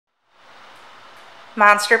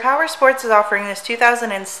Monster Powersports is offering this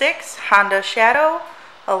 2006 Honda Shadow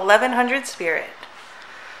 1100 Spirit.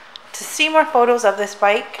 To see more photos of this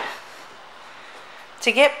bike,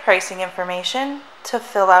 to get pricing information, to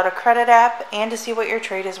fill out a credit app, and to see what your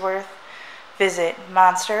trade is worth, visit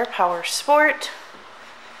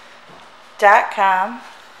monsterpowersport.com.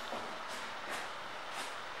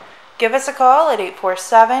 Give us a call at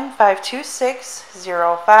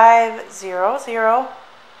 847-526-0500.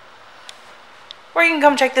 Or you can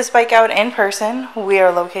come check this bike out in person. We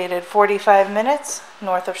are located 45 minutes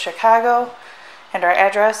north of Chicago, and our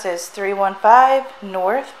address is 315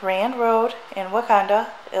 North Rand Road in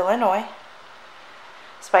Wauconda, Illinois.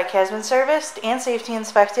 This bike has been serviced and safety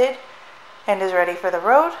inspected and is ready for the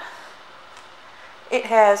road. It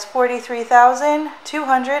has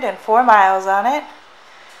 43,204 miles on it.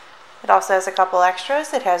 It also has a couple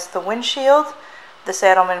extras. It has the windshield, the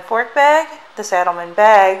Saddleman fork bag, the Saddleman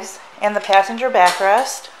bags, and the passenger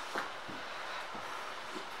backrest.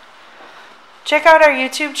 Check out our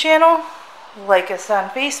YouTube channel, like us on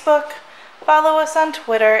Facebook, follow us on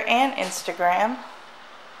Twitter and Instagram.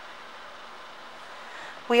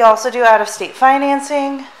 We also do out-of-state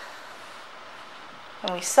financing,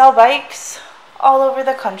 and we sell bikes all over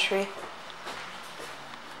the country.